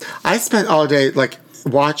I spent all day, like,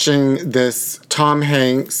 watching this Tom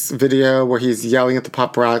Hanks video where he's yelling at the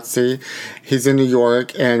paparazzi. He's in New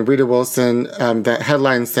York, and Rita Wilson, that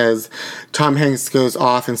headline says, Tom Hanks goes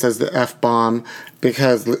off and says the F-bomb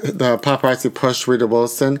because the paparazzi pushed Rita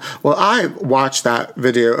Wilson. Well, I watched that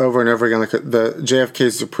video over and over again, like the JFK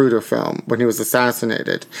Zapruder film when he was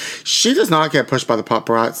assassinated. She does not get pushed by the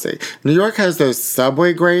paparazzi. New York has those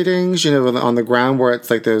subway gratings, you know, on the ground where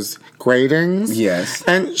it's like those gratings. Yes.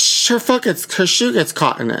 And her shoe gets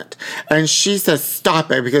caught in it. And she says,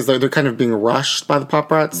 stop it, because they're kind of being rushed by the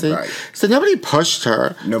paparazzi. Right. So nobody pushed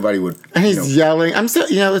her. Nobody would. And he's yelling.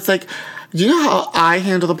 It's like, do you know how I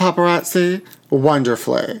handle the paparazzi?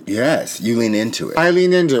 Wonderfully. Yes, you lean into it. I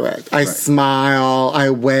lean into it. I smile. I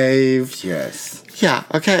wave. Yes. Yeah.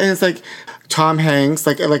 Okay. And it's like Tom Hanks,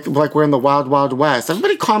 like we're in the wild, wild west.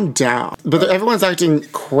 Everybody, calm down. But everyone's acting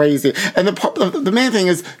crazy. And the main thing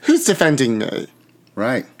is, who's defending me?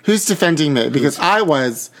 Right. Who's defending me? Because I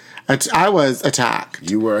was attacked.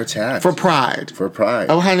 You were attacked. For pride. For pride.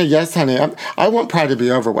 Oh, honey, yes, honey. I want pride to be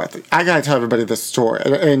over with. I gotta tell everybody this story,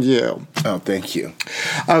 and you. Oh, thank you.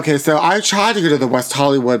 Okay, so I tried to go to the West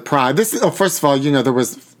Hollywood Pride. First of all, you know, there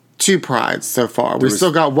was 2 prides so far. We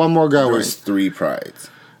still got one more going. There was 3 prides.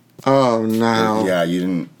 Oh, no. Yeah, you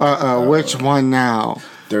didn't. Which one now?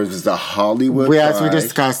 There's the Hollywood Pride. Yes, we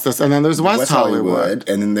discussed this. And then there's West Hollywood.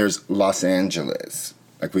 And then there's Los Angeles.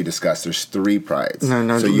 Like we discussed, there's 3 prides.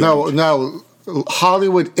 No.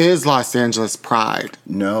 Hollywood is Los Angeles Pride.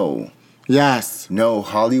 No. Yes. No,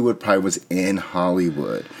 Hollywood Pride was in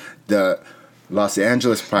Hollywood. The Los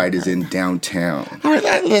Angeles Pride is in downtown. All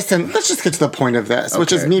right, listen, let's just get to the point of this,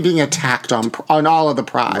 which is me being attacked on all of the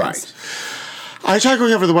prides. Right. I tried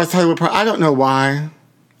going over the West Hollywood Pride. I don't know why.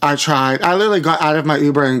 I tried. I literally got out of my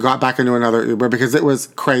Uber and got back into another Uber because it was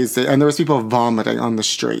crazy. And there was people vomiting on the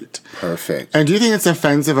street. Perfect. And do you think it's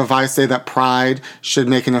offensive if I say that Pride should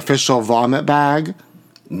make an official vomit bag?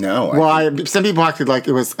 No. Some people acted like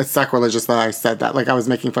it was sacrilegious that I said that, like I was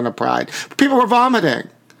making fun of Pride. But people were vomiting.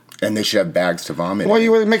 And they should have bags to vomit. Well,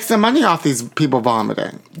 you would make some money off these people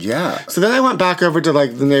vomiting. Yeah. So then I went back over to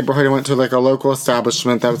like the neighborhood. I went to like a local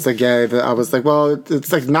establishment that was a gay. That I was like, well,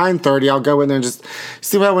 it's like 9:30. I'll go in there and just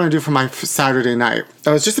see what I want to do for my Saturday night.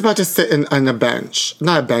 I was just about to sit on a bench,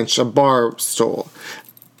 not a bench, a bar stool.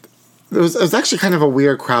 It was actually kind of a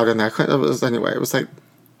weird crowd in there. It was like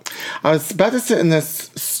I was about to sit in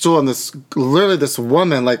this stool, and this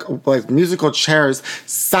woman, like musical chairs,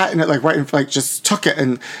 sat in it, like right in, like just took it,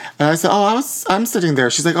 and I said, "Oh, I'm sitting there."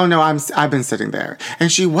 She's like, "Oh no, I've been sitting there,"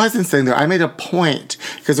 and she wasn't sitting there. I made a point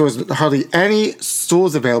because there was hardly any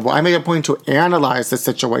stools available. I made a point to analyze the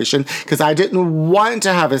situation because I didn't want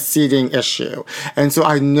to have a seating issue, and so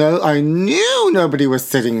I knew nobody was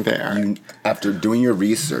sitting there. After doing your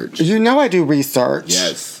research, you know I do research.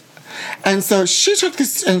 Yes. And so she took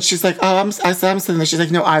this, and she's like, I said, I'm sitting there. She's like,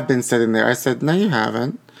 no, I've been sitting there. I said, no, you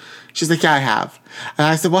haven't. She's like, yeah, I have. And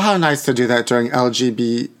I said, well, how nice to do that during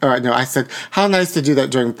I said, how nice to do that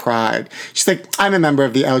during Pride. She's like, I'm a member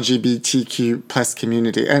of the LGBTQ plus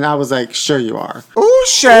community. And I was like, sure you are. Ooh,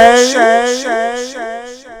 Shay.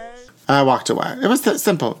 I walked away. It was that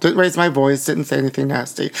simple. Didn't raise my voice, didn't say anything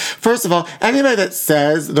nasty. First of all, anybody that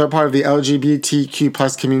says they're part of the LGBTQ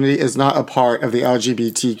plus community is not a part of the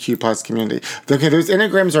LGBTQ plus community. Okay, those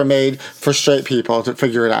enneagrams are made for straight people to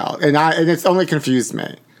figure it out. And it's only confused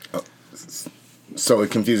me. So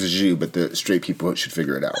it confuses you, but the straight people should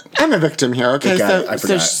figure it out. I'm a victim here, okay? I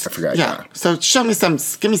forgot. Yeah. So give me some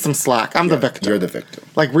slack. I'm the victim. You're the victim.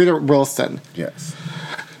 Like Rita Wilson. Yes.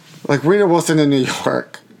 Like Rita Wilson in New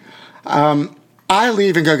York. I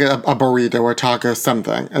leave and go get a burrito or taco,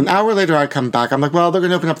 something. An hour later, I come back. I'm like, well, they're going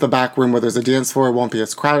to open up the back room where there's a dance floor. It won't be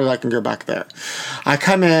as crowded. I can go back there. I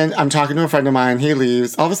come in. I'm talking to a friend of mine. He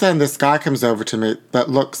leaves. All of a sudden, this guy comes over to me that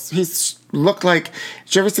looked like,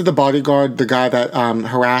 did you ever see The Bodyguard, the guy that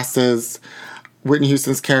harasses Whitney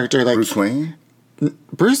Houston's character? Like Bruce Wayne?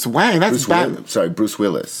 Bruce Wayne, that's bad. Bruce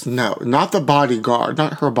Willis. No, not the bodyguard,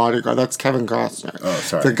 not her bodyguard. That's Kevin Costner. Oh,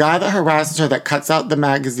 sorry. The guy that harasses her, that cuts out the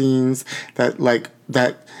magazines, that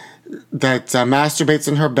masturbates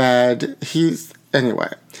in her bed.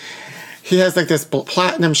 Anyway. He has like this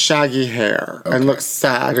platinum shaggy hair and looks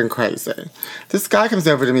sad and crazy. This guy comes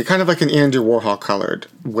over to me, kind of like an Andy Warhol colored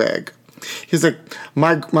wig. He's like,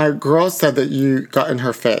 my girl said that you got in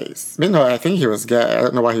her face. I think he was gay. I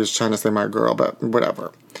don't know why he was trying to say my girl, but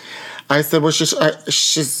whatever. I said, well,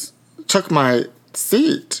 she took my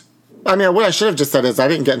seat. I mean, what I should have just said is I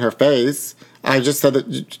didn't get in her face. I just said that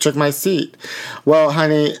you took my seat. Well,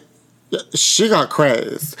 honey, She got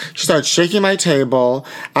crazed. She started shaking my table,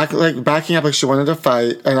 like backing up like she wanted to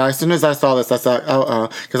fight. And as soon as I saw this, I said,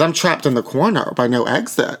 because I'm trapped in the corner by no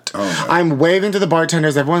exit. Oh, no. I'm waving to the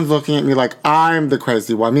bartenders. Everyone's looking at me like I'm the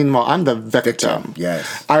crazy one. Meanwhile, I'm the victim.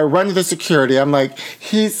 Yes. I run to the security. I'm like,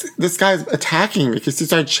 this guy's attacking me because he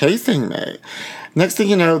started chasing me. Next thing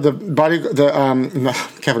you know, Kevin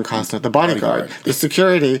Costner, the bodyguard, the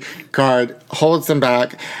security guard holds him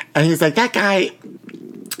back, and he's like, that guy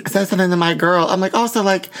said something to my girl. I'm like, also,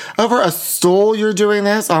 like, over a stool you're doing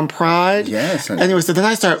this on Pride? Yes. Anyway, so then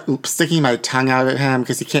I start sticking my tongue out at him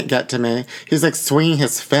because he can't get to me. He's, like, swinging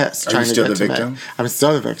his fist trying to get to me. Are you still the victim? I'm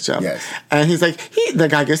still the victim. Yes. And he's like, the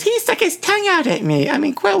guy goes, he stuck his tongue out at me. I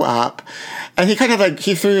mean, grow up. And he kind of, like,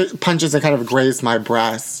 he threw punches and kind of grazed my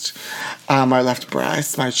breast. My left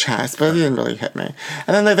breast, my chest, but he didn't really hit me.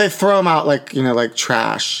 And then they throw him out like, like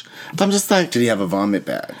trash. But I'm just like... Did he have a vomit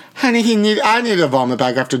bag? Honey, I need a vomit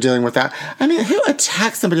bag after dealing with that. I mean, who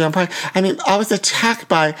attacked somebody on Pride? I mean, I was attacked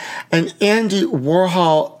by an Andy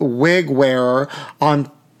Warhol wig wearer on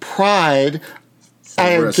Pride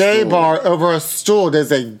at a gay bar over a stool. Does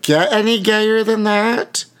it get any gayer than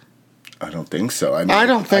that? I don't think so. I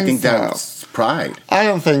think so. That's Pride. I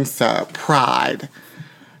don't think so. Pride.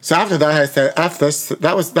 So after that, I said, F this.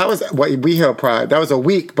 That was what we hailed Pride. That was a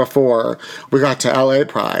week before we got to LA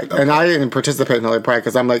Pride. Okay. And I didn't participate in LA Pride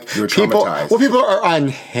because I'm like, you were traumatized. People are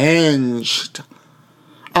unhinged.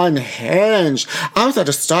 Unhinged. I was at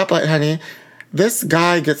a stoplight, honey. This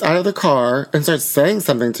guy gets out of the car and starts saying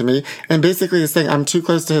something to me and basically is saying, I'm too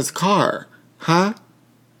close to his car. Huh?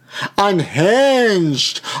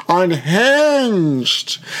 Unhinged.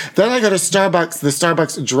 Unhinged. Then I go to Starbucks, the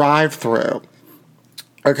Starbucks drive-thru.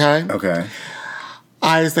 Okay? Okay.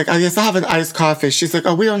 I was like, oh, yes, I'll have an iced coffee. She's like,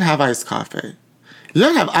 oh, we don't have iced coffee. You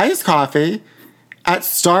don't have iced coffee at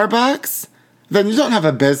Starbucks? Then you don't have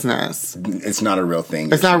a business. It's not a real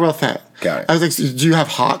thing. It's not a real thing. Got it. I was like, do you have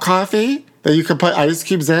hot coffee that you can put ice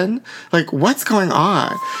cubes in? Like, what's going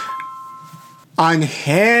on?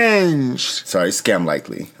 Unhinged. Sorry, scam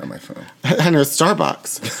likely on my phone. I know,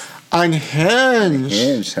 Starbucks. Unhinged.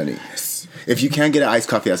 Unhinged, honey. If you can't get an iced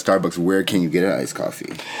coffee at Starbucks, where can you get an iced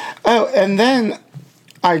coffee? Oh, and then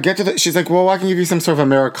I get to she's like, well, I can give you some sort of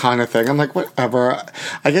Americana thing. I'm like, whatever.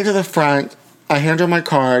 I get to the front. I hand her my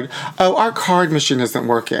card. Oh, our card machine isn't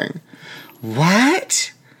working.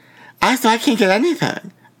 What? I can't get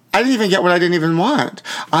anything. I didn't even get what I didn't even want.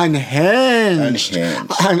 Unhinged.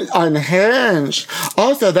 Unhinged.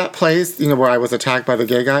 Also, that place, where I was attacked by the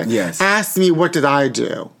gay guy, yes, asked me, what did I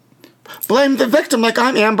do? Blame the victim like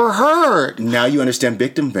I'm Amber Heard. Now you understand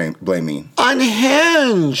victim blaming.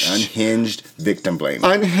 Unhinged. Unhinged victim blaming.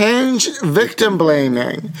 Unhinged victim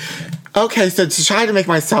blaming. Okay, so to try to make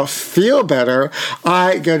myself feel better,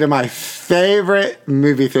 I go to my favorite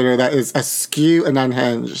movie theater that is askew and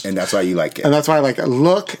unhinged. And that's why you like it. And that's why I like it.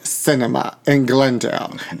 Look Cinema in Glendale.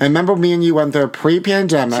 Mm-hmm. And remember me and you went there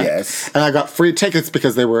pre-pandemic. Yes. And I got free tickets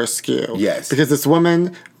because they were askew. Yes. Because this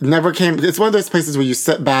woman never came. It's one of those places where you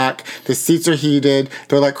sit back, the seats are heated,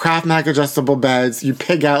 they're like Kraft Mac adjustable beds, you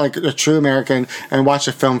pig out like a true American and watch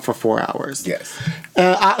a film for 4 hours. Yes.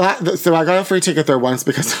 So I got a free ticket there once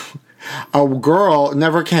because a waitress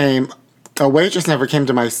never came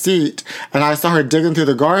to my seat, and I saw her digging through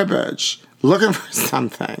the garbage, looking for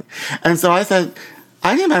something. And so I said,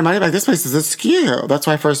 I need my money back. This place is askew. That's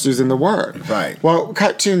why I first using the word. Right. Well,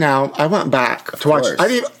 cut to now, I went back to watch.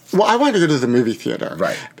 I wanted to go to the movie theater.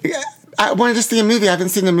 Right. I wanted to see a movie. I haven't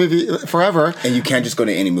seen a movie forever. And you can't just go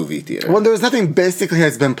to any movie theater. Well, there was nothing basically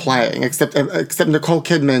has been playing except Nicole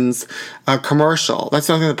Kidman's commercial. That's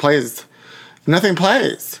the only thing that plays. Nothing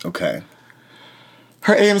plays. Okay.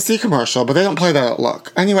 Her AMC commercial, but they don't play that at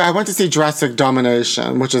Look. Anyway, I went to see Jurassic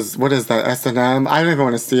Domination, which is, what is that, S&M? I don't even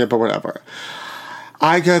want to see it, but whatever.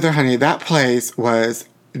 I go there, honey. That place was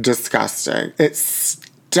disgusting. It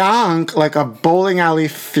stunk like a bowling alley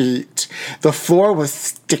feet. The floor was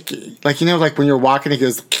sticky. Like when you're walking, it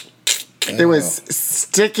goes... It was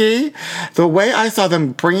sticky. The way I saw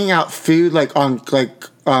them bringing out food on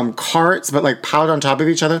carts, but piled on top of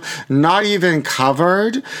each other, not even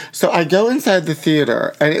covered. So I go inside the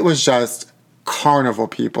theater, and it was just carnival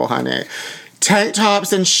people, honey. Tank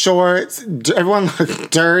tops and shorts. Everyone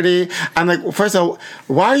looked dirty. I'm like, first of all,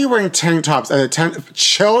 why are you wearing tank tops at 10?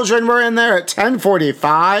 Children were in there at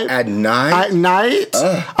 10:45 at night. At night,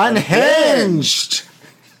 unhinged.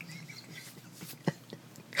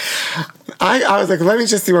 I was like, let me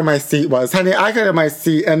just see where my seat was. Honey, I got in my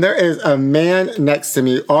seat, and there is a man next to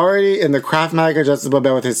me, already in the Krav Maga adjustable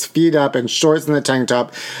bed with his feet up and shorts and the tank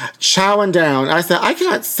top, chowing down. I said, I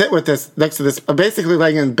cannot sit with this next to this. I'm basically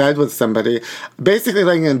laying in bed with somebody, basically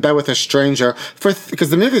laying in bed with a stranger because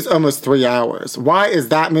the movie is almost 3 hours. Why is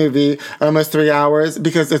that movie almost 3 hours?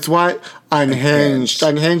 Because it's what? Unhinged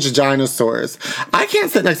dinosaurs. I can't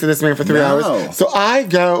sit next to this man for 3 hours. So I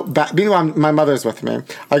go back. Meanwhile, my mother's with me.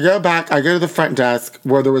 I go back. I go to the front desk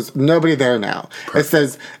where there was nobody there now. Perfect. It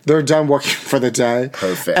says they're done working for the day.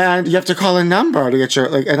 Perfect. And you have to call a number to get your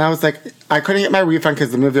and I was like, I couldn't get my refund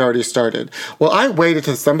because the movie already started. Well, I waited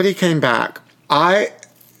till somebody came back. I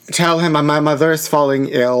tell him my mother is falling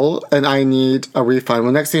ill and I need a refund.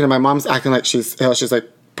 Well, next thing you know, my mom's acting like she's ill. She's like,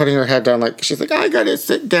 putting her head down, like, she's like, I gotta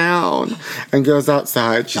sit down, and goes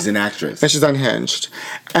outside. She's an actress. And she's unhinged.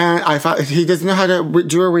 And I thought, he doesn't know how to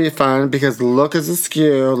do a refund because look is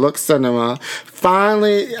askew, look cinema.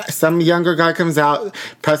 Finally, some younger guy comes out,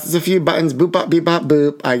 presses a few buttons, boop, bop, beep, bop,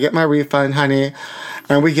 boop. I get my refund, honey,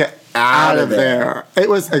 and we get out of there. It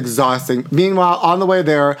was exhausting. Meanwhile, on the way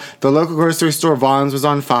there, the local grocery store, Vaughn's, was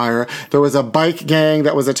on fire. There was a bike gang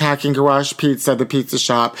that was attacking Garage Pizza, the pizza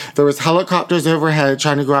shop. There was helicopters overhead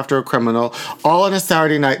trying to go after a criminal, all on a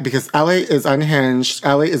Saturday night because LA is unhinged.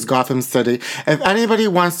 LA is Gotham City. If anybody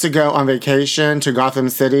wants to go on vacation to Gotham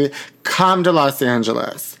City, come to Los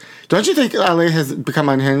Angeles. Don't you think LA has become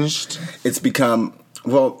unhinged? It's become,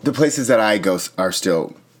 well, the places that I go are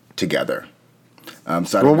still together.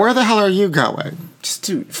 Well, where the hell are you going? Just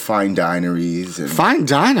to fine dineries. And fine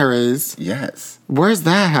dineries? Yes. Where's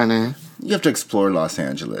that, honey? You have to explore Los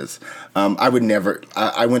Angeles. I would never.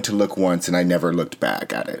 I went to look once and I never looked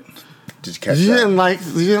back at it. Did you catch that? You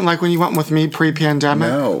didn't like when you went with me pre-pandemic?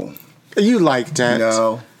 No. You liked it.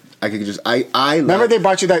 No. I could just. I remember they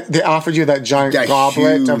bought you that. They offered you that giant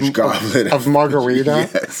goblet of margarita.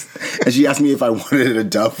 Yes. And she asked me if I wanted a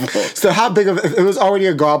double. So how big of it was already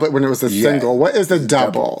a goblet when it was a single? What is a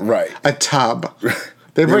double? Right. A tub.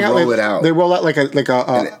 They roll it out. They roll out like a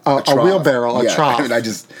wheelbarrow, a trough. And I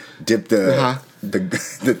just dip the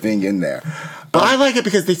thing in there. But I like it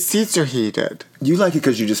because the seats are heated. You like it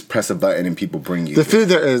because you just press a button and people bring you. The food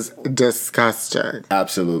there is disgusting.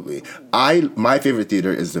 Absolutely. My favorite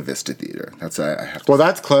theater is the Vista Theater. That's I have to. Well,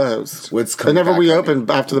 that's closed. It never reopened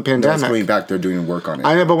after the pandemic. It's coming back. They're doing work on it.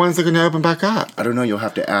 I know, but when's it going to open back up? I don't know. You'll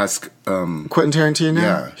have to ask Quentin Tarantino.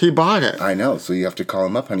 Yeah, he bought it. I know. So you have to call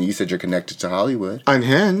him up, honey. You said you're connected to Hollywood.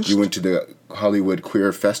 Unhinged. You went to the Hollywood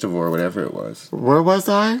Queer Festival or whatever it was. Where was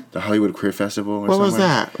I? The Hollywood Queer Festival. What was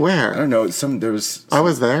that? Where? I don't know. I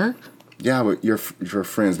was there. Yeah, but your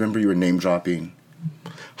friends. Remember, you were name dropping.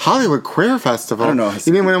 Hollywood Queer Festival. I don't know.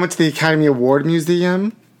 You mean when I went to the Academy Award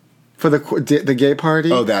Museum for the gay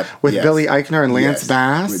party? Oh, that with Billy Eichner and Lance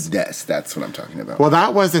Bass. Yes, that's what I'm talking about. Well,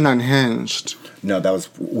 that wasn't Unhinged. No, that was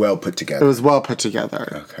well put together. It was well put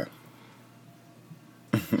together. Okay.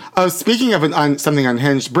 Oh, speaking of something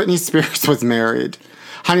unhinged, Britney Spears was married.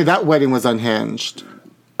 Honey, that wedding was unhinged.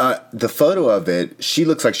 The photo of it, she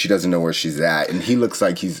looks like she doesn't know where she's at, and he looks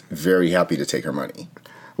like he's very happy to take her money.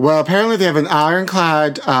 Well, apparently they have an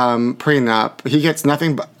ironclad prenup. He gets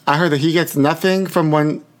nothing. I heard that he gets nothing from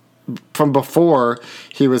before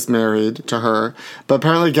he was married to her, but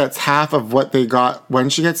apparently gets half of what they got when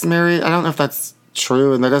she gets married. I don't know if that's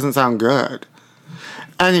true, and that doesn't sound good.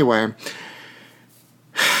 Anyway.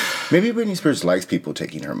 Maybe Britney Spears likes people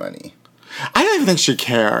taking her money. I don't even think she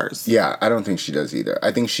cares. Yeah, I don't think she does either.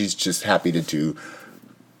 I think she's just happy to do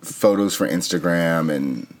photos for Instagram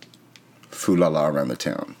and foo-la-la around the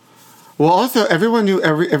town. Well, also, everyone knew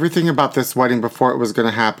everything about this wedding before it was going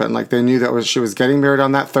to happen. Like, they knew that she was getting married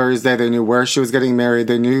on that Thursday. They knew where she was getting married.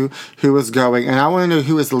 They knew who was going. And I want to know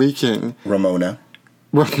who is leaking. Ramona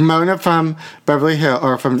from Beverly Hills,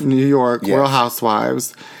 or from New York, yes. Real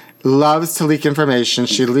Housewives. Loves to leak information.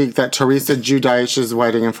 She leaked that Teresa Giudice's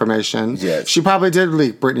wedding information. Yes. She probably did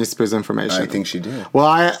leak Britney Spears' information. I think she did. Well,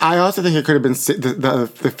 I also think it could have been the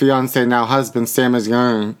fiancé, now husband, Sam is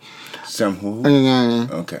Young. Sam who?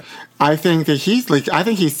 Okay. I think that I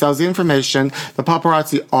think he sells the information. The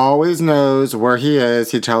paparazzi always knows where he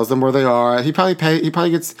is. He tells them where they are. He probably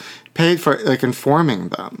gets paid for informing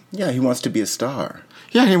them. Yeah, he wants to be a star.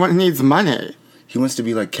 Yeah, he needs money. He wants to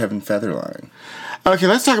be like Kevin Federline. Okay,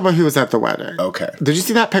 let's talk about who was at the wedding. Okay. Did you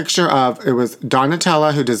see that picture it was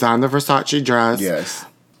Donatella who designed the Versace dress. Yes.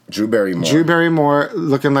 Drew Barrymore. Drew Barrymore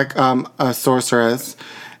looking like a sorceress.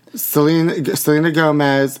 Selena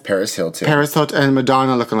Gomez. Paris Hilton. And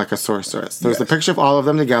Madonna looking like a sorceress. There's a picture of all of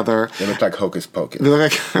them together. They look like Hocus Pocus. They look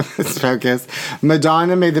like Hocus Pocus.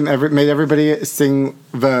 Madonna made everybody sing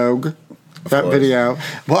Vogue. that course. video.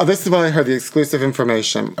 Well, this is what I heard, the exclusive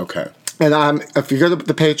information. Okay. And if you go to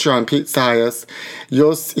the Patreon, Pete Sias,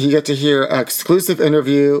 you get to hear an exclusive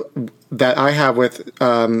interview that I have with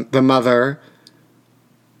the mother,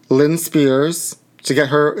 Lynn Spears, to get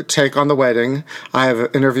her take on the wedding. I have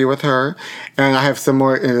an interview with her, and I have some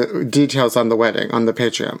more details on the wedding on the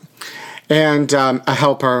Patreon. And a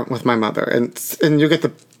helper with my mother. And you get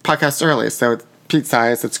the podcast early, so Pete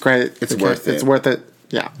Sias, it's great. It's worth it. It's worth it,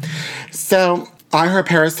 yeah. So I heard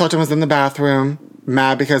Paris Hilton was in the bathroom,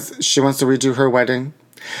 mad because she wants to redo her wedding.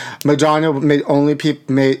 Madonna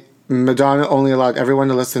only allowed everyone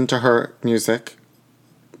to listen to her music,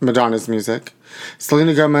 Madonna's music.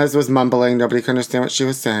 Selena Gomez was mumbling. Nobody could understand what she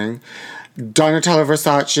was saying. Donatella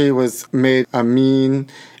Versace made a mean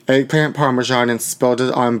eggplant parmesan and spilled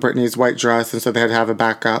it on Britney's white dress, and so they had to have a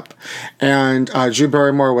backup. And Drew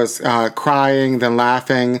Barrymore was crying, then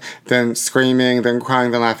laughing, then screaming, then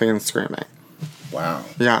crying, then laughing and screaming. Wow.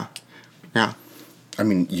 Yeah. I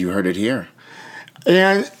mean, you heard it here.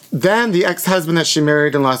 And then the ex-husband that she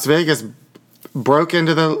married in Las Vegas broke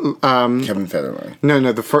into the Kevin Federline. No,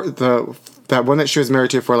 that one that she was married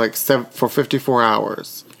to for 54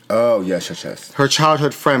 hours. Oh, yes. Her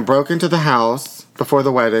childhood friend broke into the house before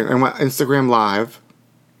the wedding and went Instagram Live.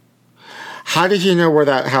 How did he know where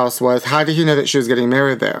that house was? How did he know that she was getting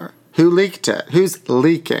married there? Who leaked it? Who's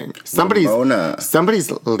leaking? Somebody's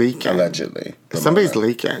leaking. Allegedly. Somebody's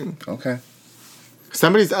leaking. Okay.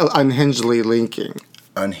 Somebody's unhingedly leaking.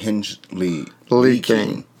 Unhingedly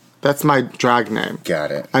Leaking. That's my drag name.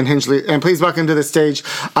 Got it. Unhingedly. And please welcome to the stage,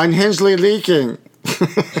 Unhingedly Leaking.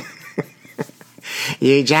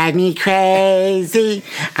 You drive me crazy.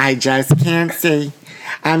 I just can't see.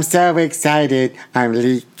 I'm so excited. I'm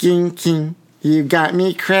leaking king. You got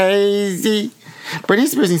me crazy. Britney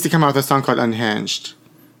Spears needs to come out with a song called Unhinged.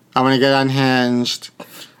 I want to get unhinged.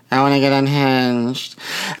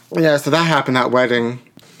 Yeah, so that happened at wedding.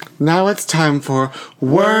 Now it's time for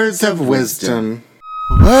Words of Wisdom.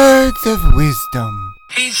 Words of Wisdom.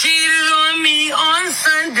 He cheated on me on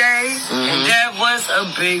Sunday, and that was a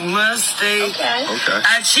big mistake. Okay.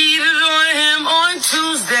 I cheated on him on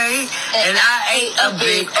Tuesday, and I ate a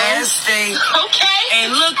big ass steak. Okay.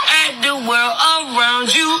 And look at the world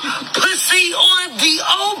around you, pussy on the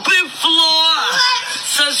open floor.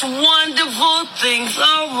 Such wonderful things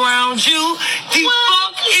around you. The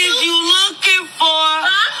fuck is you looking for?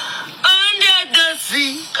 Under the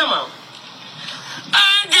sea. Come on.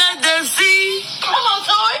 Under the sea. Come on,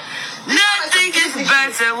 Tori. Nothing is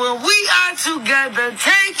better when we are together.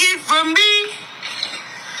 Take it from me.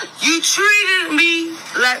 You treated me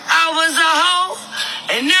like I was a hoe,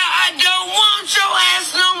 and now I don't want your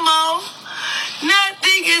ass no more.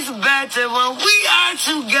 Nothing is better when we are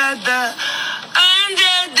together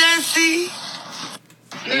under the sea.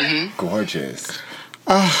 Gorgeous.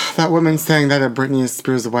 Oh, that woman sang that at Britney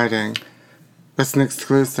Spears' wedding. It's an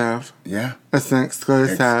exclusive. Yeah. It's an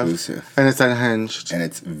exclusive. And it's unhinged. And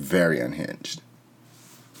it's very unhinged.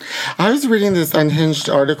 I was reading this unhinged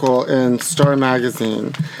article in Star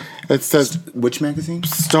Magazine. It says... Which magazine?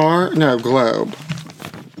 Globe.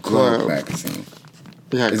 Globe magazine.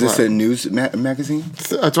 Yeah, Is Globe. this a news magazine?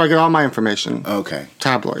 That's where I get all my information. Okay.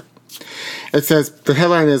 Tabloid. It says, the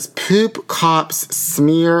headline is, Poop Cops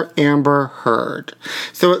Smear Amber Heard.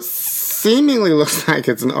 So it seemingly looks like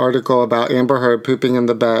it's an article about Amber Heard pooping in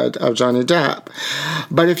the bed of Johnny Depp.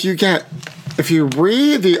 But if you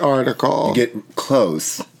read the article... You get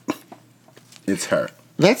close. It's her.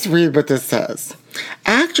 Let's read what this says.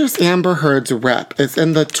 Actress Amber Heard's rep is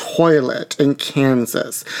in the toilet in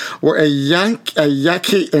Kansas, where a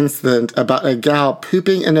yucky incident about a gal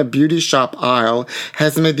pooping in a beauty shop aisle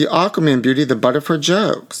has made the Aquaman beauty the butt of her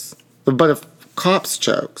jokes. The butt of cops'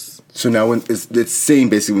 jokes. So now when it's saying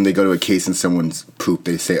basically when they go to a case and someone's poop,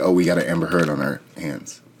 they say, oh, we got an Amber Heard on our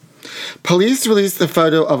hands. Police released the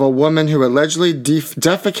photo of a woman who allegedly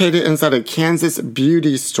defecated inside a Kansas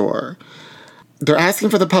beauty store. They're asking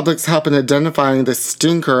for the public's help in identifying the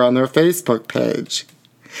stinker on their Facebook page.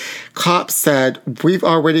 Cops said, we've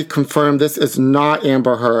already confirmed this is not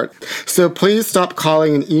Amber Heard, so please stop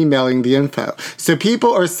calling and emailing the info. So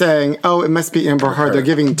people are saying, oh, it must be Amber Heard. They're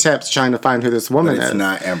giving tips trying to find who this woman is. It's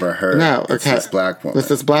not Amber Heard. No, okay. It's this black woman. It's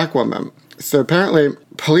this black woman. So apparently,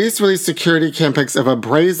 police released security cam pics of a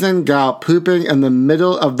brazen gal pooping in the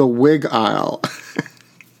middle of the wig aisle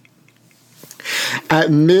at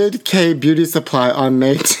Mid-K Beauty Supply on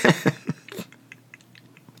May 10th.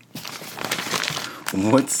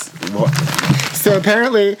 What? So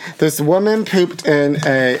apparently, this woman pooped in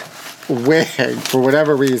a wig for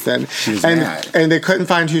whatever reason. She's and mad. and they couldn't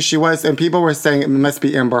find who she was, and people were saying it must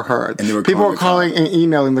be Amber Heard. And they were people were calling calling and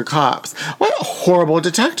emailing the cops. What horrible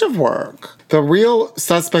detective work. The real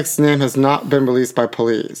suspect's name has not been released by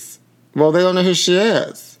police. Well, they don't know who she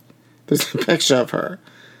is. There's a picture of her.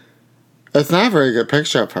 It's not a very good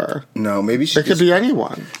picture of her. No, maybe she It could be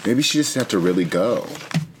anyone. Maybe she just had to really go.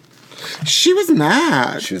 She was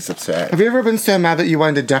mad. She was upset. Have you ever been so mad that you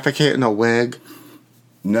wanted to defecate in a wig?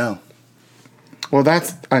 No, Well,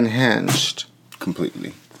 that's unhinged.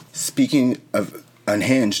 completely. Speaking of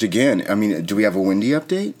unhinged again, I mean, do we have a Wendy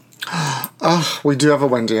update? We do have a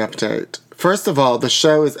Wendy update. First of all, the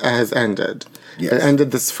show has ended. Yes. It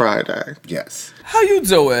ended this Friday. Yes. How you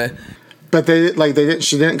doing? But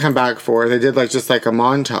she didn't come back for it. They did just a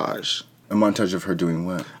montage A montage of her doing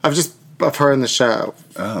what? of her in the show.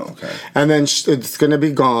 Oh, okay. And then it's going to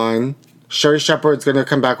be gone. Sherry Shepherd's going to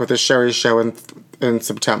come back with a Sherry show in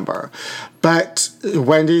September. But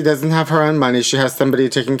Wendy doesn't have her own money. She has somebody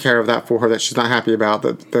taking care of that for her that she's not happy about.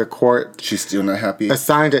 The court She's still not happy?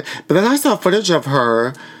 assigned it. But then I saw footage of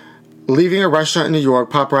her leaving a restaurant in New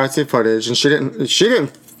York, paparazzi footage, and she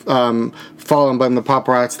didn't fall and blame the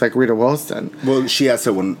paparazzi like Rita Wilson. Well, she has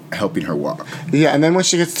someone helping her walk. Yeah, and then when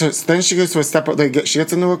she goes to a separate, she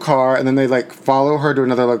gets into a car, and then they follow her to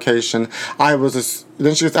another location.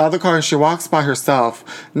 Then she gets out of the car and she walks by herself.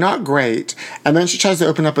 Not great. And then she tries to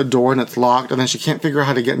open up a door and it's locked, and then she can't figure out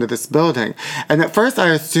how to get into this building. And at first I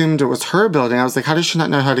assumed it was her building. I was like, how does she not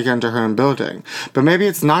know how to get into her own building? But maybe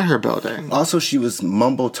it's not her building. Also, she was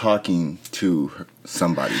mumble talking to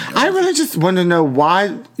somebody. I really just want to know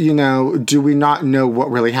why, do we not know what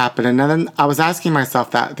really happened? And then I was asking myself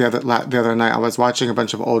that the other night. I was watching a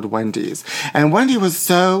bunch of old Wendy's, and Wendy was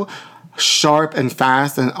so sharp and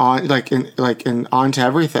fast and on on to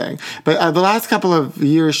everything. But the last couple of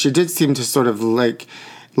years, she did seem to sort of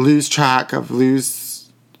lose track of I'm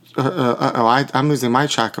losing my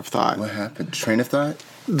track of thought. What happened? Train of thought?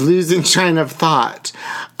 Losing train of thought.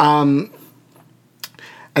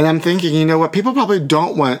 And I'm thinking, you know what? People probably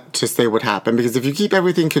don't want to say what happened, because if you keep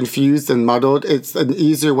everything confused and muddled, it's an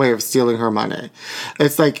easier way of stealing her money.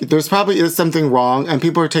 It's like there's probably is something wrong, and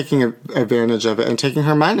people are taking advantage of it and taking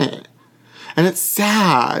her money. And it's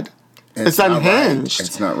sad. It's unhinged.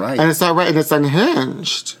 It's not right. And it's not right, and it's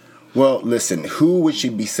unhinged. Well, listen, who would she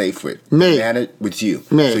be safe with? Me. With you.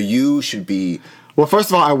 Me. So you should be... Well, first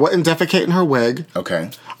of all, I wouldn't defecate in her wig. Okay.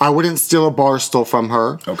 I wouldn't steal a bar stool from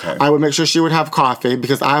her. Okay. I would make sure she would have coffee,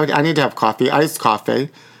 because I need to have coffee, iced coffee.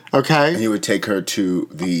 Okay? And you would take her to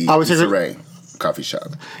the Issa Rae coffee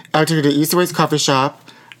shop. I would take her to Issa Rae's coffee shop,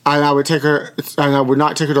 and I would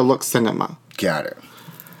not take her to Look Cinema. Got it.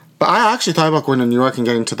 But I actually thought about going to New York and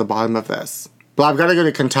getting to the bottom of this. But I've got to go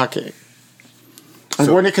to Kentucky. I'm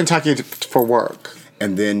going to Kentucky for work.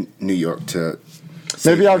 And then New York to...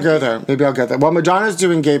 Maybe I'll go there. Well, Madonna's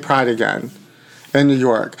doing Gay Pride again in New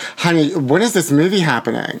York. Honey, when is this movie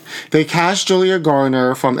happening? They cast Julia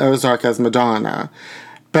Garner from Ozark as Madonna.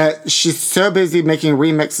 But she's so busy making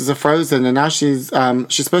remixes of Frozen, and now she's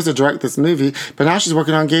supposed to direct this movie, but now she's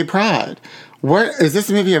working on Gay Pride. Is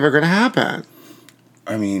this movie ever going to happen?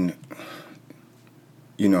 I mean,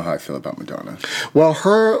 you know how I feel about Madonna. Well,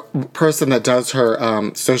 her person that does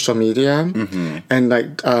her social media,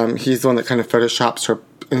 and he's the one that kind of photoshops her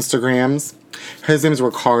Instagrams. His name's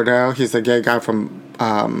Ricardo. He's a gay guy from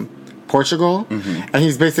Portugal, and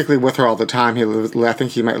he's basically with her all the time. I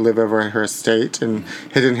think he might live over at her estate in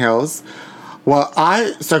Hidden Hills. Well,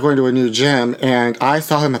 I started going to a new gym, and I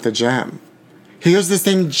saw him at the gym. He goes to the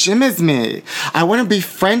same gym as me. I want to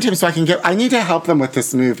befriend him so I need to help them with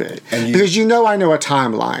this movie. Because I know a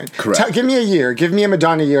timeline. Correct. Give me a year. Give me a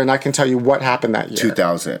Madonna year, and I can tell you what happened that year.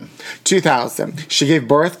 2000. She gave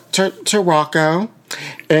birth to Rocco,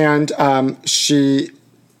 and she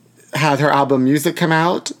had her album Music come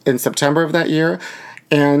out in September of that year.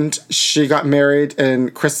 And she got married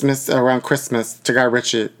around Christmas to Guy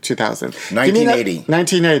Ritchie, 2000. 1980.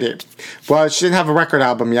 1980. Well, she didn't have a record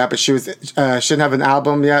album yet, but she didn't have an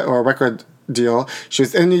album yet or a record deal. She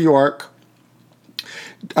was in New York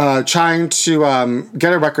trying to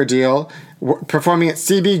get a record deal, performing at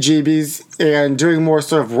CBGB's and doing more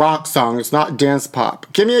sort of rock songs, not dance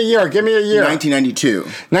pop. Give me a year. 1992.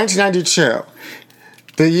 1992.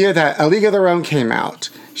 The year that A League of Their Own came out.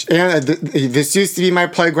 And This Used to Be My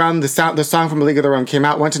Playground, the song from A League of Their Own came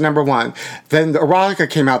out, went to #1. Then the Erotica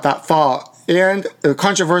came out that fall. And the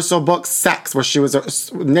controversial book Sex, where she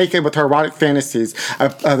was naked with her erotic fantasies.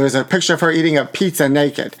 There's a picture of her eating a pizza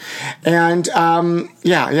naked. And, give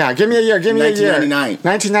me a year. 1999.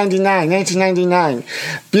 1999.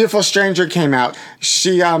 Beautiful Stranger came out.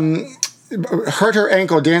 She hurt her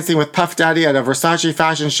ankle dancing with Puff Daddy at a Versace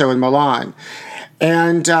fashion show in Milan.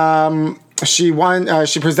 And she won.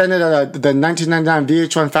 She presented at the 1999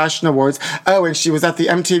 VH1 Fashion Awards. Oh, and she was at the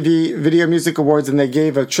MTV Video Music Awards, and they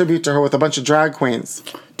gave a tribute to her with a bunch of drag queens.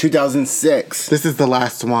 2006. This is the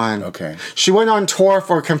last one. Okay. She went on tour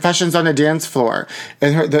for Confessions on a Dance Floor,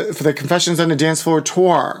 and for the Confessions on a Dance Floor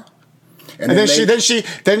tour. And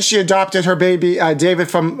then she adopted her baby David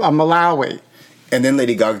from Malawi. And then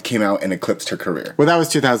Lady Gaga came out and eclipsed her career. Well, that was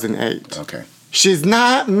 2008. Okay. She's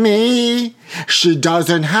not me. She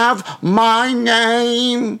doesn't have my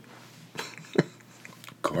name.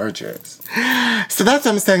 Gorgeous. So that's what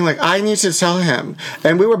I'm saying. Like, I need to tell him.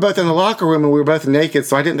 And we were both in the locker room and we were both naked,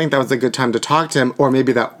 so I didn't think that was a good time to talk to him, or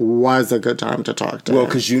maybe that was a good time to talk to him. Well,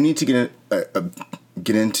 because you need to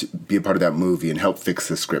get in to be a part of that movie and help fix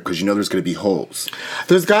the script, because you know there's going to be holes.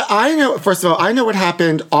 I know, first of all, I know what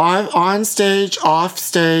happened on stage, off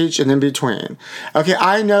stage, and in between. Okay,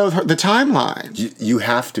 I know the timeline. You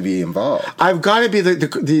have to be involved. I've got to be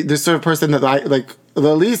the sort of person that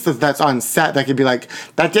the least that's on set that could be like,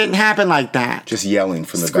 that didn't happen like that. Just yelling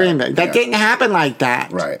from the back. Screaming. That didn't happen like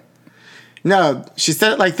that. Right. No, she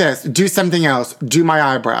said it like this. Do something else. Do my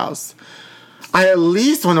eyebrows. I at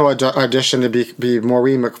least want to audition to be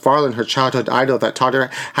Maureen McFarlane, her childhood idol that taught her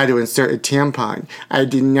how to insert a tampon. I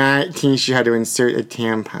did not teach you how to insert a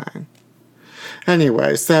tampon.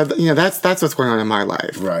 Anyway, so, that's what's going on in my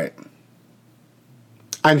life. Right.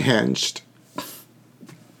 Unhinged.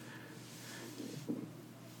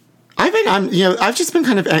 I've just been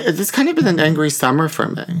it's kind of been an angry summer for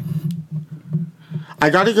me. I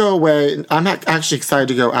got to go away. I'm actually excited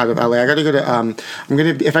to go out of LA. I got to go to,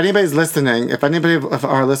 if anybody's listening, if anybody of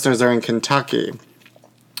our listeners are in Kentucky,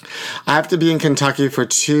 I have to be in Kentucky for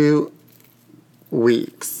 2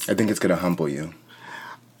 weeks. I think it's going to humble you.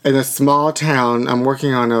 In a small town, I'm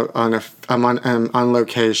working on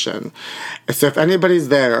location. So if anybody's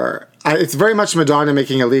there, it's very much Madonna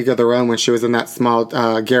making a league of their own when she was in that small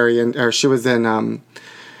she was in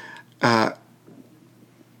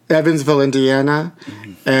Evansville, Indiana,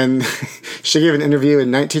 and she gave an interview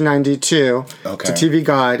in 1992 to TV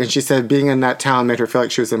Guide, and she said being in that town made her feel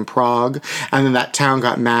like she was in Prague, and then that town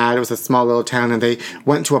got mad. It was a small little town, and they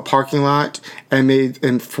went to a parking lot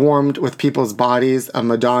and formed with people's bodies a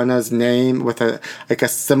Madonna's name with a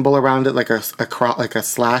symbol around it, like a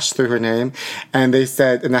slash through her name, and they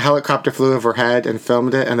said, and the helicopter flew overhead and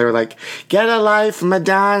filmed it, and they were like, "Get a life,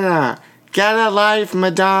 Madonna! Get a life,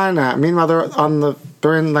 Madonna!" Meanwhile, they're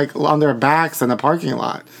on their backs in the parking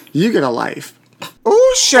lot. You get a life.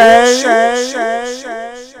 Ooh, Shay.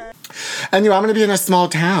 And I'm going to be in a small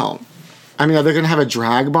town. I mean, are they going to have a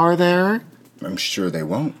drag bar there? I'm sure they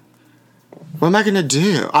won't. What am I going to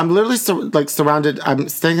do? I'm literally surrounded. I'm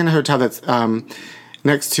staying in a hotel that's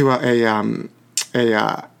next to a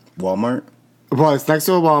Walmart? Well, it's next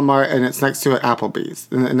to a Walmart and it's next to an Applebee's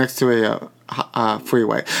and next to a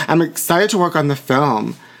freeway. I'm excited to work on the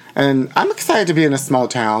film. And I'm excited to be in a small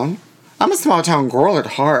town. I'm a small town girl at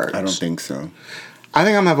heart. I don't think so. I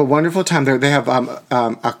think I'm going to have a wonderful time there. They have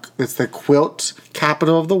it's the quilt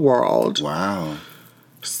capital of the world. Wow.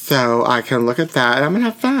 So I can look at that and I'm going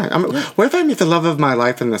to have fun. What if I meet the love of my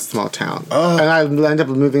life in this small town? Oh. And I end up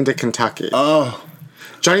moving to Kentucky. Oh.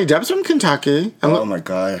 Johnny Depp's from Kentucky. Oh my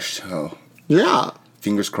gosh. Oh. Yeah.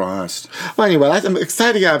 Fingers crossed. Well, anyway, I'm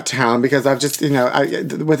excited to get out of town because I've just,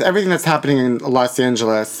 with everything that's happening in Los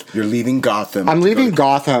Angeles. You're leaving Gotham. I'm leaving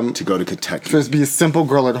Gotham. To go to Kentucky. To be a simple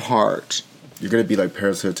girl at heart. You're going to be like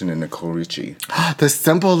Paris Hilton and Nicole Richie. The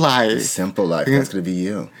simple life. The simple life. That's going to be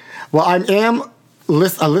you. Well,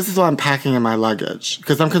 this is what I'm packing in my luggage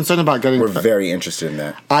because I'm concerned about getting. We're very interested in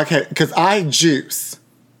that. Okay, because I juice.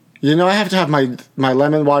 I have to have my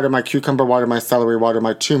lemon water, my cucumber water, my celery water,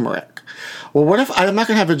 my turmeric. Well, what if I'm not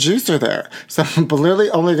going to have a juicer there? So I'm literally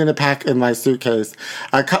only going to pack in my suitcase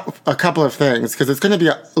a couple of things because it's going to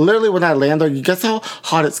be literally when I land there. You guess how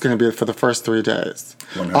hot it's going to be for the first 3 days?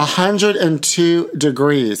 102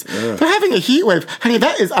 degrees. Ugh. They're having a heat wave. Honey,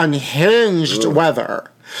 that is unhinged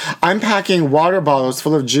weather. I'm packing water bottles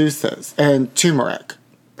full of juices and turmeric.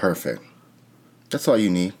 Perfect. That's all you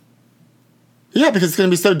need. Yeah, because it's going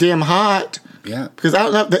to be so damn hot. Yeah. Because I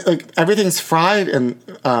don't know, everything's fried in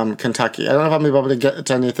Kentucky. I don't know if I'm going to be able to get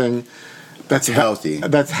to anything that's healthy.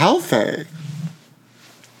 That's healthy.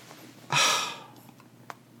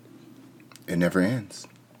 It never ends.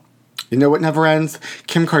 You know what never ends?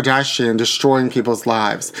 Kim Kardashian destroying people's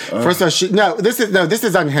lives. First of all, this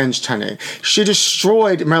is unhinged, honey. She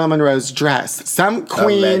destroyed Marilyn Monroe's dress. Some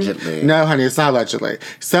queen. Allegedly. No, honey, it's not allegedly.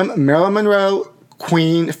 Some Marilyn Monroe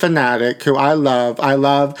Queen fanatic who I love. I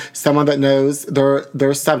love someone that knows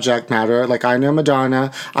their subject matter. Like I know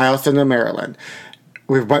Madonna. I also know Marilyn.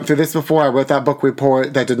 We've went through this before. I wrote that book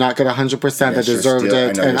report that did not get 100% that deserved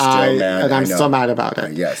it, and I'm still mad about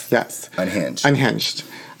it. Yes. Unhinged.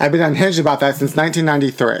 I've been unhinged about that since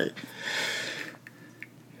 1993.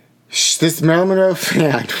 This Marilyn Monroe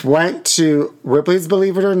fan went to Ripley's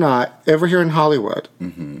Believe It or Not over here in Hollywood.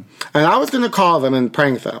 Mm-hmm. And I was going to call them and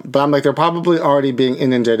prank them. But I'm like, they're probably already being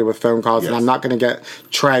inundated with phone calls, and I'm not going to get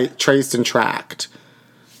traced and tracked.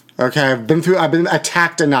 Okay, I've been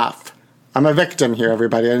attacked enough. I'm a victim here,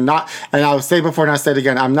 everybody. And I'll say before and I'll say it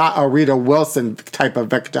again, I'm not a Rita Wilson type of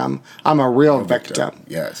victim. I'm a real victim.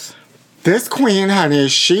 Yes. This queen, honey,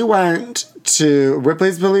 she went to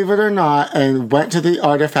Ripley's Believe It or Not and went to the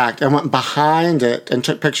artifact and went behind it and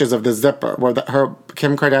took pictures of the zipper where her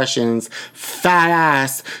Kim Kardashian's fat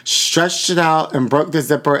ass stretched it out and broke the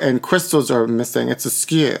zipper and crystals are missing. It's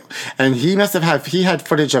askew. And he had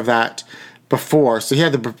footage of that before, so he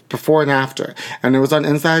had the before and after, and it was on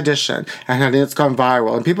Inside Edition, and it's gone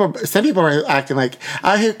viral. And some people are acting like,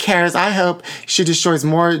 oh, who cares? I hope she destroys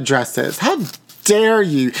more dresses. How dare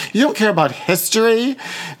you? You don't care about history.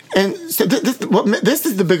 And so this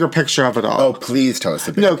is the bigger picture of it all. Oh, please tell us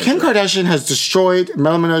the bigger picture. Kim Kardashian has destroyed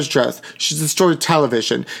Marilyn Monroe's dress. She's destroyed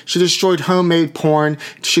television. She destroyed homemade porn.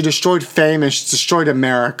 She destroyed fame, and she destroyed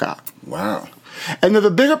America. Wow. And the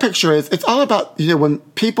bigger picture is, it's all about, when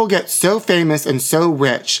people get so famous and so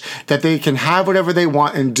rich that they can have whatever they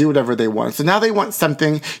want and do whatever they want. So now they want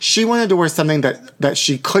something. She wanted to wear something that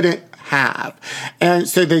she couldn't have. And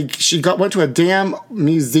so went to a damn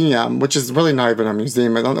museum, which is really not even a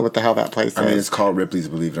museum. I don't know what the hell that place is. I mean, it's called Ripley's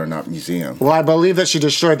Believe It or Not Museum. Well, I believe that she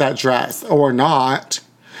destroyed that dress, or not.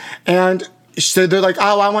 And so they're like,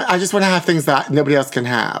 oh, I just want to have things that nobody else can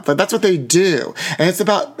have. But that's what they do. And it's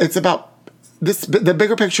about the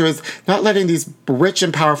bigger picture is not letting these rich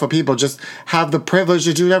and powerful people just have the privilege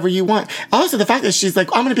to do whatever you want. Also, the fact that she's like,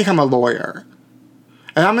 I'm going to become a lawyer.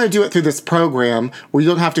 And I'm going to do it through this program where you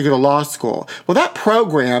don't have to go to law school. Well, that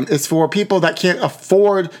program is for people that can't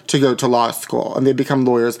afford to go to law school and they become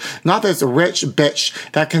lawyers. Not this rich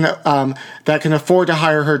bitch that can afford to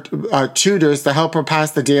hire her tutors to help her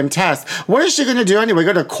pass the damn test. What is she going to do anyway?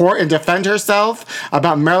 Go to court and defend herself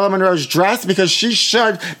about Marilyn Monroe's dress? Because she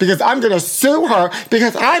should. Because I'm going to sue her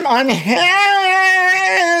because I'm unhinged.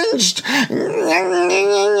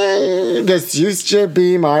 This used to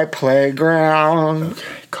be my playground. Okay,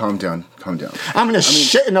 calm down. I'm going to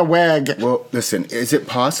shit in a wig. Well, listen, is it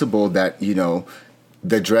possible that,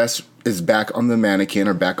 the dress is back on the mannequin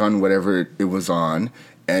or back on whatever it was on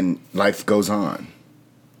and life goes on?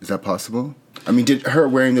 Is that possible? I mean, did her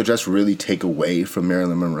wearing the dress really take away from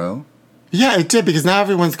Marilyn Monroe? Yeah, it did, because now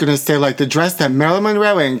everyone's going to say, like, the dress that Marilyn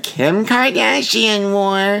Monroe and Kim Kardashian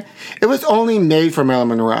wore, it was only made for Marilyn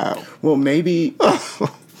Monroe. Well, maybe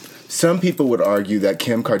some people would argue that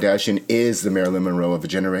Kim Kardashian is the Marilyn Monroe of a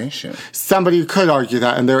generation. Somebody could argue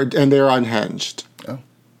that, and they're unhinged. Oh.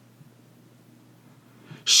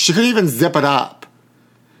 She couldn't even zip it up.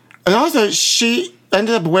 And also, she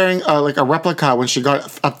ended up wearing a replica when she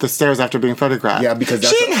got up the stairs after being photographed. Yeah, because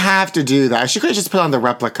she didn't have to do that. She could have just put on the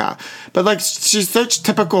replica. But she's such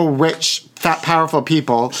typical rich, fat, powerful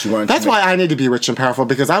people. That's why I need to be rich and powerful,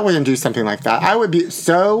 because I wouldn't do something like that. I would be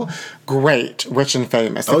so great, rich and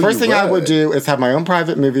famous. The first thing I would do is have my own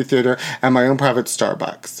private movie theater and my own private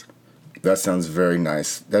Starbucks. That sounds very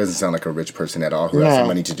nice. That doesn't sound like a rich person at all who has the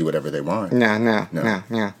money to do whatever they want. No.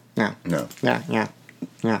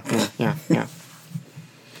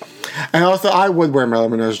 And also, I would wear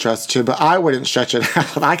Marilyn Monroe's dress too, but I wouldn't stretch it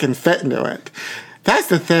out. I can fit into it. That's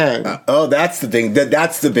the thing. That's the thing.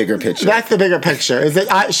 That's the bigger picture. That's the bigger picture. Is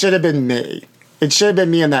that it should have been me. It should have been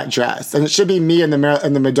me in that dress, and it should be me in the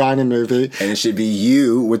Madonna movie, and it should be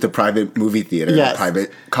you with the private movie theater, yes, the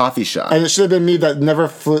private coffee shop, and it should have been me that never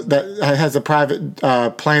flew, that has a private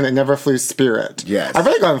plane that never flew Spirit. Yes, I've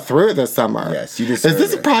really gone through it this summer. Yes, you deserve it.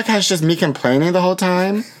 Is this a podcast just me complaining the whole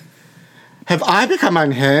time? Have I become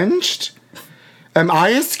unhinged? Am I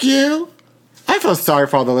askew? I feel sorry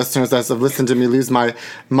for all the listeners that have listened to me lose my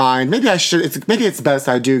mind. Maybe I should. Maybe it's best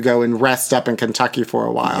I do go and rest up in Kentucky for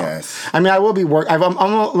a while. Yes. I mean, I will be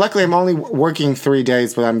luckily, I'm only working 3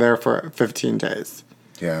 days, but I'm there for 15 days.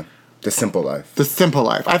 Yeah. The simple life. The simple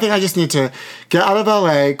life. I think I just need to get out of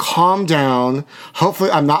LA, calm down. Hopefully,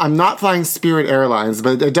 I'm not flying Spirit Airlines,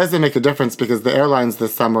 but it doesn't make a difference because the airlines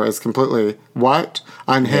this summer is completely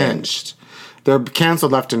unhinged. They're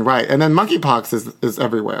canceled left and right, and then monkeypox is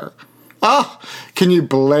everywhere. Oh, can you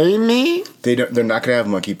blame me? They're not going to have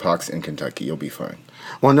monkeypox in Kentucky. You'll be fine.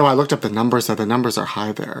 Well, no, I looked up the numbers, so the numbers are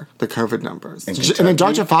high there, the COVID numbers. And then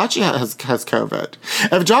Dr. Fauci has COVID.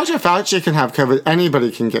 If Dr. Fauci can have COVID,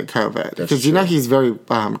 anybody can get COVID. Because you know he's very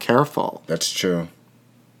careful. That's true.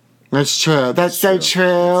 That's true. That's so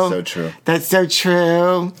true. So true. That's so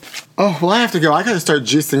true. Oh, well, I have to go. I got to start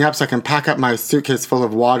juicing up so I can pack up my suitcase full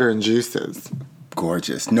of water and juices.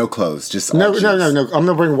 Gorgeous. No clothes, just No. juice. I'm going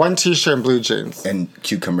to bring one t-shirt and blue jeans. And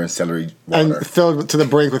cucumber and celery water. And filled to the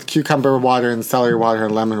brink with cucumber water and celery water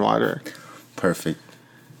and lemon water. Perfect.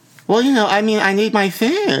 Well, I need my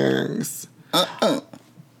things.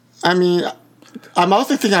 I mean, I'm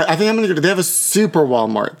also thinking, I think I'm going to go to, they have a super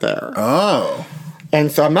Walmart there. Oh.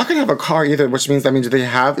 And so I'm not going to have a car either, which means, do they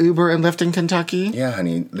have Uber and Lyft in Kentucky? Yeah,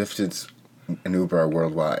 honey. Lyft and Uber are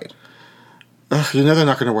worldwide. Ugh, they're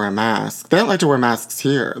not going to wear a mask. They don't like to wear masks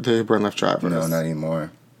here, the Uber and Lyft drivers. No, not anymore.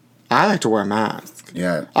 I like to wear a mask.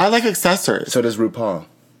 Yeah. I like accessories. So does RuPaul.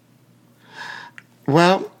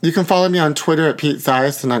 Well, you can follow me on Twitter at Pete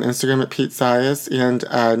Zayas and on Instagram at Pete Zayas and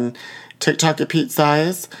on TikTok at Pete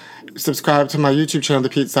Zayas. Subscribe to my YouTube channel, The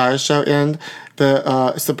Pete Zayas Show, and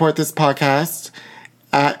support this podcast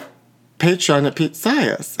at Patreon at Pete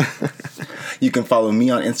Zayas. You can follow me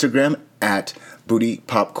on Instagram at Booty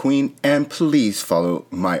Pop Queen, and please follow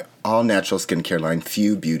my all-natural skincare line,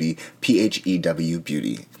 Few Beauty, PHEW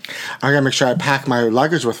Beauty. I gotta make sure I pack my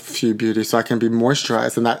luggage with Few Beauty so I can be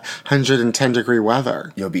moisturized in that 110-degree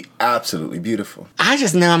weather. You'll be absolutely beautiful. I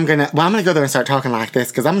just know I'm gonna go there and start talking like this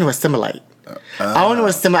because I'm gonna assimilate. I want to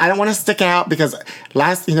assimilate. I don't want to stick out because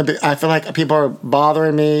I feel like people are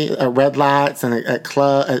bothering me at red lights and at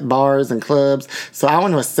bars and clubs. So I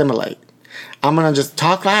want to assimilate. I'm gonna just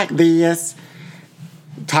talk like this,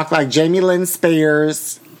 talk like Jamie Lynn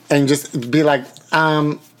Spears, and just be like,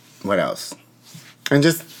 What else? and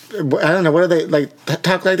just I don't know, what are they like?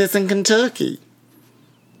 Talk like this in Kentucky.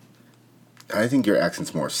 I think your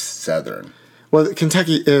accent's more southern. Well,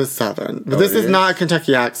 Kentucky is southern, but this is not a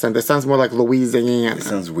Kentucky accent. This sounds more like Louisiana. It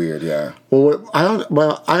sounds weird, yeah. Well, I don't.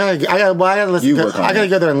 Well, I gotta listen. You work on I gotta it.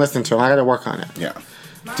 go there and listen to them. I gotta work on it. Yeah.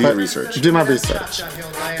 Do your research. Do my research.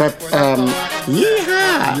 But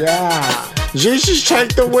yeehaw! Yeah. Jesus,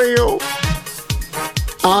 take the wheel.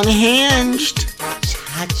 Unhinged.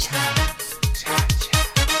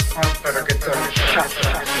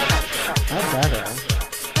 That's better.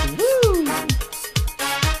 Woo!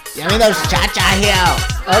 Give me those cha-cha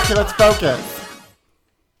heels. Okay, let's focus.